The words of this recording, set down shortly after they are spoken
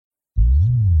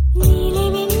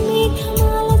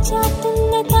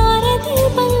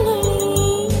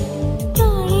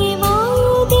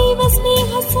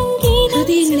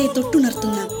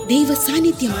ദൈവ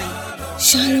സാന്നിധ്യമായി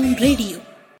Shalom radio.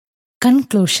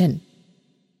 Conclusion.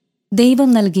 ദൈവം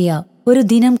നൽകിയ ഒരു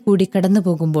ദിനം കൂടി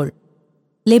കടന്നുപോകുമ്പോൾ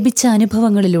ലഭിച്ച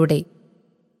അനുഭവങ്ങളിലൂടെ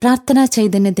പ്രാർത്ഥനാ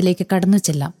ചൈതന്യത്തിലേക്ക് കടന്നു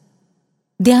ചെല്ലാം.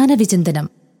 ധ്യാനവിചിന്തനം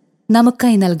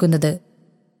നമുക്കായി നൽകുന്നത്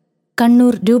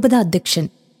കണ്ണൂർ രൂപതാ അധ്യക്ഷൻ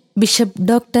ബിഷപ്പ്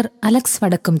ഡോക്ടർ അലക്സ്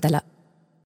വടക്കുംതല.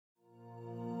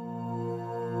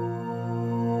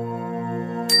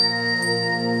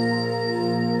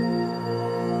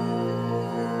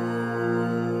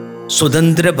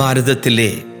 സ്വതന്ത്ര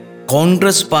ഭാരതത്തിലെ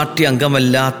കോൺഗ്രസ് പാർട്ടി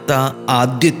അംഗമല്ലാത്ത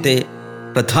ആദ്യത്തെ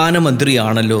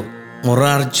പ്രധാനമന്ത്രിയാണല്ലോ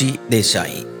മൊറാർജി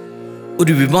ദേശായി.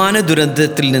 ഒരു വിമാന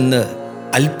ദുരന്തത്തിൽ നിന്ന്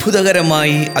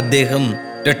അത്ഭുതകരമായി അദ്ദേഹം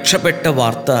രക്ഷപ്പെട്ട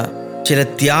വാർത്ത ചില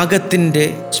ത്യാഗത്തിൻ്റെ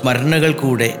സ്മരണകൾ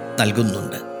കൂടെ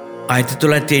നൽകുന്നുണ്ട്.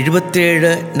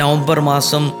 1977 നവംബർ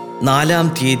മാസം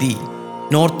 4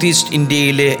 നോർത്ത് ഈസ്റ്റ്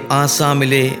ഇന്ത്യയിലെ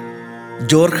ആസാമിലെ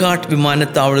ജോർഹാട്ട്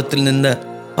വിമാനത്താവളത്തിൽ നിന്ന്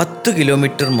 10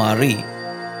 കിലോമീറ്റർ മാറി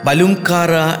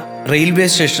ബലുംകാറ റെയിൽവേ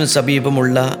സ്റ്റേഷന്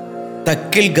സമീപമുള്ള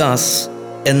തക്കിൽഗാസ്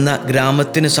എന്ന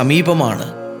ഗ്രാമത്തിന് സമീപമാണ്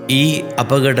ഈ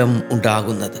അപകടം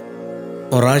ഉണ്ടാകുന്നത്.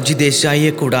 മൊറാർജി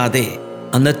ദേശായിയെ കൂടാതെ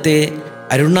അന്നത്തെ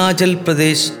അരുണാചൽ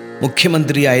പ്രദേശ്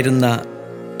മുഖ്യമന്ത്രിയായിരുന്ന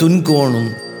തുൻഗോണും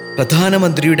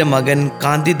പ്രധാനമന്ത്രിയുടെ മകൻ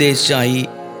കാന്തി ദേശായി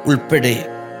ഉൾപ്പെടെ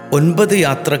 9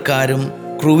 യാത്രക്കാരും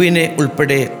ക്രൂവിനെ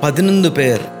ഉൾപ്പെടെ 11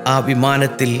 പേർ ആ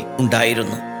വിമാനത്തിൽ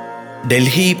ഉണ്ടായിരുന്നു.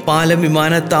 ഡൽഹി പാലം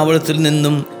വിമാനത്താവളത്തിൽ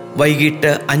നിന്നും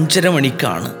വൈകിട്ട് 5:30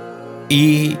 മണിക്കാണ് ഈ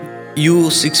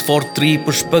U-643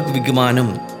 പുഷ്പക് വിമാനം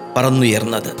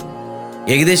പറന്നുയർന്നത്.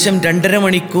 ഏകദേശം 2.5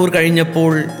 മണിക്കൂർ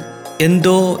കഴിഞ്ഞപ്പോൾ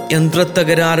എന്തോ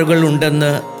യന്ത്രത്തകരാറുകൾ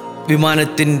ഉണ്ടെന്ന്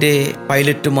വിമാനത്തിൻ്റെ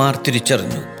പൈലറ്റുമാർ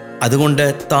തിരിച്ചറിഞ്ഞു. അതുകൊണ്ട്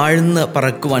താഴ്ന്ന്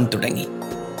പറക്കുവാൻ തുടങ്ങി.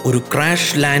 ഒരു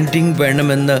ക്രാഷ് ലാൻഡിംഗ്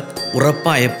വേണമെന്ന്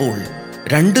ഉറപ്പായപ്പോൾ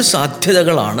 2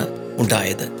 സാധ്യതകളാണ്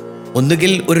ഉണ്ടായത്.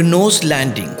 ഒന്നുകിൽ ഒരു നോസ്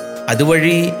ലാൻഡിംഗ്,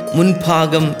 അതുവഴി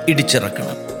മുൻഭാഗം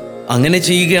ഇടിച്ചിറക്കണം. അങ്ങനെ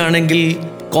ചെയ്യുകയാണെങ്കിൽ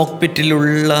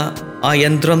കോക്പിറ്റിലുള്ള ആ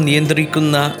യന്ത്രം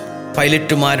നിയന്ത്രിക്കുന്ന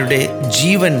പൈലറ്റുമാരുടെ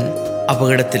ജീവൻ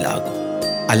അപകടത്തിലാകും.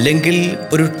 അല്ലെങ്കിൽ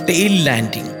ഒരു ടെയിൽ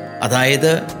ലാൻഡിംഗ്,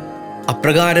 അതായത്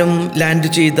അപ്രകാരം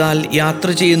ലാൻഡ് ചെയ്താൽ യാത്ര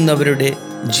ചെയ്യുന്നവരുടെ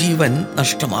ജീവൻ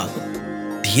നഷ്ടമാകും.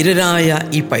 ധീരരായ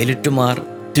ഈ പൈലറ്റുമാർ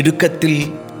തിടുക്കത്തിൽ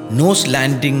നോസ്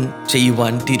ലാൻഡിംഗ്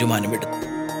ചെയ്യുവാൻ തീരുമാനമെടുത്തു.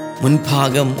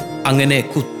 മുൻഭാഗം അങ്ങനെ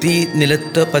കുത്തി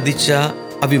നിലത്ത് പതിച്ച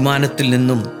ആ വിമാനത്തിൽ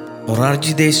നിന്നും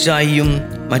മൊറാർജി ദേശായിയും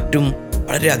മറ്റും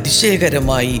വളരെ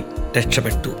അതിശയകരമായി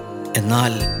രക്ഷപ്പെട്ടു.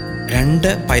 എന്നാൽ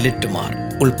 2 പൈലറ്റുമാർ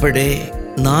ഉൾപ്പെടെ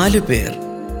 4 പേർ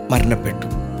മരണപ്പെട്ടു.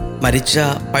 മരിച്ച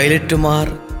പൈലറ്റുമാർ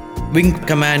വിംഗ്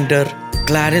കമാൻഡർ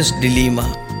ക്ലാരൻസ് ഡിലീമ,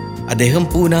 അദ്ദേഹം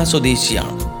പൂന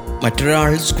സ്വദേശിയാണ്.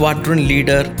 മറ്റൊരാൾ സ്ക്വാഡ്രൺ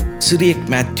ലീഡർ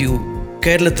സിറിയക് മാത്യു,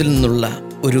 കേരളത്തിൽ നിന്നുള്ള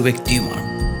ഒരു വ്യക്തിയുമാണ്.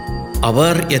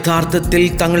 അവർ യഥാർത്ഥത്തിൽ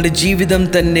തങ്ങളുടെ ജീവിതം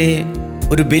തന്നെ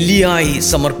ഒരു ബലിയായി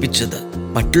സമർപ്പിച്ചത്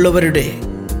മറ്റുള്ളവരുടെ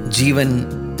ജീവൻ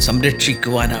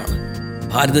സംരക്ഷിക്കുവാനാണ്.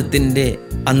 ഭാരതത്തിൻ്റെ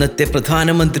അന്നത്തെ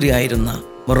പ്രധാനമന്ത്രിയായിരുന്ന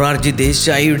മൊറാർജി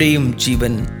ദേശായിയുടെയും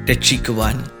ജീവൻ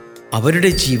രക്ഷിക്കുവാൻ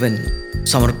അവരുടെ ജീവൻ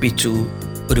സമർപ്പിച്ചു,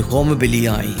 ഒരു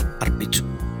ഹോമബലിയായി അർപ്പിച്ചു.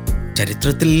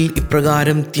 ചരിത്രത്തിൽ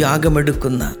ഇപ്രകാരം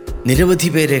ത്യാഗമെടുക്കുന്ന നിരവധി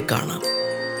പേരെ കാണാം.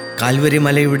 കാൽവരി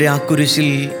മലയുടെ ആ കുരിശിൽ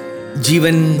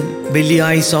ജീവൻ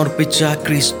ബലിയായി സമർപ്പിച്ച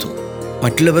ക്രിസ്തു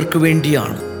മറ്റുള്ളവർക്ക്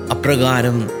വേണ്ടിയാണ്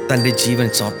അപ്രകാരം തൻ്റെ ജീവൻ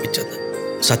സമർപ്പിച്ചത്.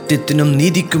 സത്യത്തിനും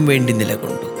നീതിക്കും വേണ്ടി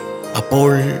നിലകൊണ്ടു.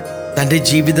 അപ്പോൾ തൻ്റെ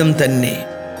ജീവിതം തന്നെ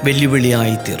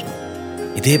വെല്ലുവിളിയായി തീർന്നു.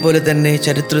 ഇതേപോലെ തന്നെ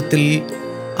ചരിത്രത്തിൽ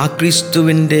ആ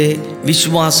ക്രിസ്തുവിൻ്റെ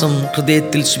വിശ്വാസം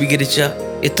ഹൃദയത്തിൽ സ്വീകരിച്ച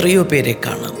എത്രയോ പേരെ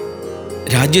കാണാം.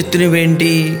 രാജ്യത്തിനു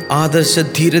വേണ്ടി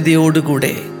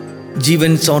ആദർശധീരതയോടുകൂടെ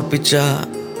ജീവൻ സമർപ്പിച്ച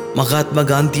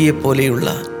മഹാത്മാഗാന്ധിയെ പോലെയുള്ള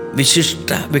വിശിഷ്ട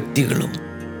വ്യക്തികളും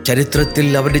ചരിത്രത്തിൽ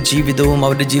അവരുടെ ജീവിതവും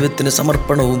അവരുടെ ജീവിതത്തിൻ്റെ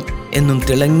സമർപ്പണവും എന്നും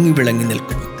തിളങ്ങി വിളങ്ങി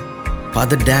നിൽക്കുന്നു.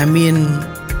 ഫാദർ ഡാമിയൻ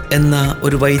എന്ന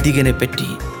ഒരു വൈദികനെ പറ്റി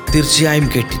തീർച്ചയായും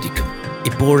കേട്ടിരിക്കും.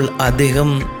 ഇപ്പോൾ അദ്ദേഹം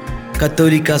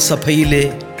കത്തോലിക്ക സഭയിലെ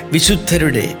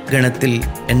വിശുദ്ധരുടെ ഗണത്തിൽ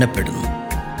എണ്ണപ്പെടുന്നു.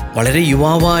 വളരെ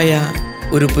യുവാവായ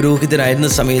ഒരു പുരോഹിതനായിരുന്ന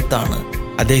സമയത്താണ്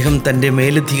അദ്ദേഹം തൻ്റെ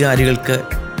മേലധികാരികൾക്ക്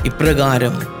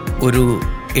ഇപ്രകാരം ഒരു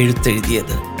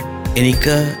എഴുത്തെഴുതിയത്: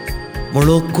 എനിക്ക്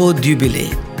മൊളോക്കോ ദ്വീപിലെ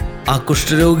ആ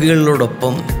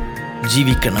കുഷ്ഠരോഗികളോടൊപ്പം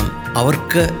ജീവിക്കണം,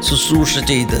 അവർക്ക് ശുശ്രൂഷ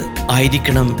ചെയ്ത്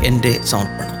ആയിരിക്കണം എൻ്റെ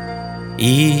സമർപ്പണം.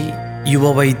 ഈ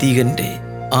യുവവൈദികൻ്റെ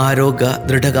ആരോഗ്യ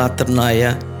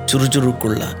ദൃഢഗാത്രനായ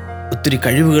ചുറുചുറുക്കുള്ള ഒത്തിരി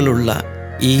കഴിവുകളുള്ള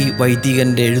ഈ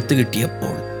വൈദികൻ്റെ എഴുത്ത്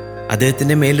കിട്ടിയപ്പോൾ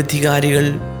അദ്ദേഹത്തിൻ്റെ മേലധികാരികൾ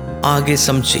ആകെ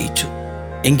സംശയിച്ചു.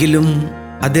 എങ്കിലും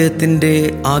അദ്ദേഹത്തിൻ്റെ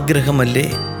ആഗ്രഹമല്ലേ,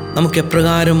 നമുക്ക്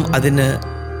എപ്രകാരം അതിന്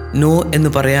നോ എന്ന്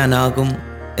പറയാനാകും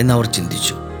എന്നവർ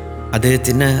ചിന്തിച്ചു.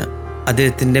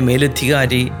 അദ്ദേഹത്തിൻ്റെ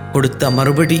മേലധികാരി കൊടുത്ത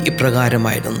മറുപടി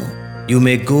ഇപ്രകാരമായിരുന്നു: you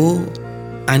may go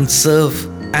and serve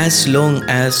as long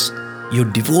as your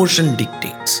devotion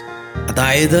dictates.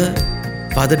 അതായത്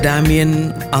ഫാദർ ഡാമിയൻ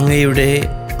അങ്ങയുടെ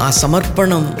ആ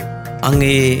സമർപ്പണം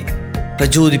അങ്ങയെ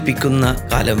പ്രചോദിപ്പിക്കുന്ന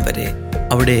കാലം വരെ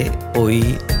അവിടെ പോയി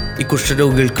ഈ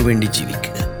കുഷ്ഠരോഗികൾക്ക് വേണ്ടി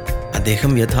ജീവിക്കുക.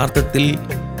 അദ്ദേഹം യഥാർത്ഥത്തിൽ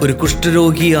ഒരു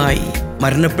കുഷ്ഠരോഗിയായി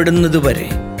മരണപ്പെടുന്നതുവരെ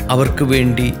അവർക്ക്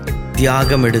വേണ്ടി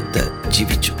ത്യാഗമെടുത്ത്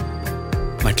ജീവിച്ചു.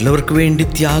 മറ്റുള്ളവർക്ക് വേണ്ടി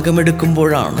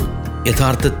ത്യാഗമെടുക്കുമ്പോഴാണ്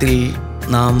യഥാർത്ഥത്തിൽ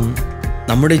നാം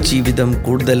നമ്മുടെ ജീവിതം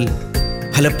കൂടുതൽ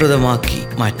ഫലപ്രദമാക്കി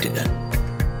മാറ്റുക.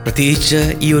 പ്രത്യേകിച്ച്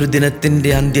ഈ ഒരു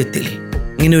ദിനത്തിൻ്റെ അന്ത്യത്തിൽ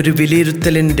ഇങ്ങനെ ഒരു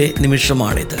വിലയിരുത്തലിൻ്റെ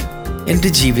നിമിഷമാണിത്. എൻ്റെ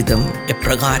ജീവിതം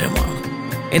എപ്രകാരമാണ്?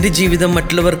 എൻ്റെ ജീവിതം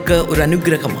മറ്റുള്ളവർക്ക് ഒരു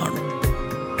അനുഗ്രഹമാണ്.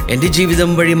 എൻ്റെ ജീവിതം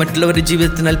വഴി മറ്റുള്ളവരുടെ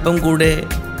ജീവിതത്തിന് അല്പം കൂടെ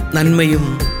നന്മയും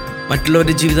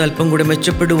മറ്റുള്ളവരുടെ ജീവിതം അല്പം കൂടെ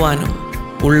മെച്ചപ്പെടുവാനും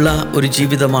ഉള്ള ഒരു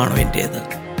ജീവിതമാണോ എൻ്റേത്?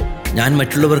 ഞാൻ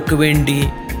മറ്റുള്ളവർക്ക് വേണ്ടി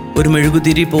ഒരു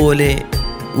മെഴുകുതിരി പോലെ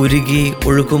ഉരുകി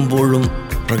ഒഴുകുമ്പോഴും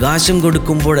പ്രകാശം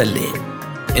കൊടുക്കുമ്പോഴല്ലേ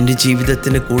എൻ്റെ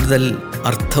ജീവിതത്തിന് കൂടുതൽ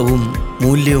അർത്ഥവും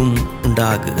മൂല്യവും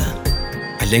ഉണ്ടാകുക?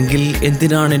 അല്ലെങ്കിൽ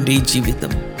എന്തിനാണ് എൻ്റെ ഈ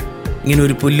ജീവിതം ഇങ്ങനെ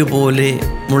ഒരു പുല്ലുപോലെ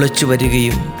മുളച്ചു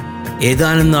വരികയും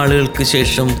ഏതാനും നാളുകൾക്ക്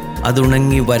ശേഷം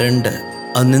അതുണങ്ങി വരണ്ട്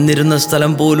അത് നിന്നിരുന്ന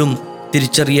സ്ഥലം പോലും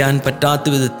തിരിച്ചറിയാൻ പറ്റാത്ത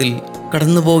വിധത്തിൽ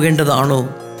കടന്നു പോകേണ്ടതാണോ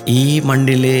ഈ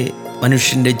മണ്ണിലെ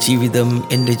മനുഷ്യൻ്റെ ജീവിതം,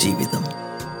 എൻ്റെ ജീവിതം?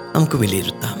 നമുക്ക്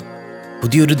വിലയിരുത്താം.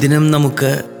 പുതിയൊരു ദിനം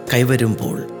നമുക്ക്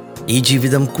കൈവരുമ്പോൾ ഈ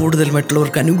ജീവിതം കൂടുതൽ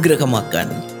മറ്റുള്ളവർക്ക് അനുഗ്രഹമാക്കാൻ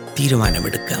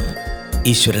തീരുമാനമെടുക്കാം.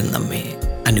 ഈശ്വരൻ നമ്മെ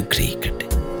അനുഗ്രഹിക്കട്ടെ.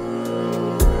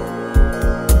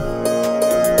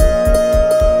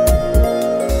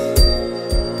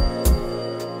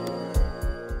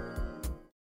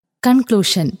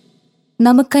 കൺക്ലൂഷൻ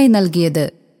നമുക്കായി നൽകിയത്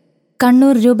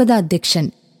കണ്ണൂർ രൂപത അധ്യക്ഷൻ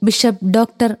ബിഷപ്പ്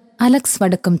ഡോക്ടർ അലക്സ്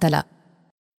വടക്കുംതല.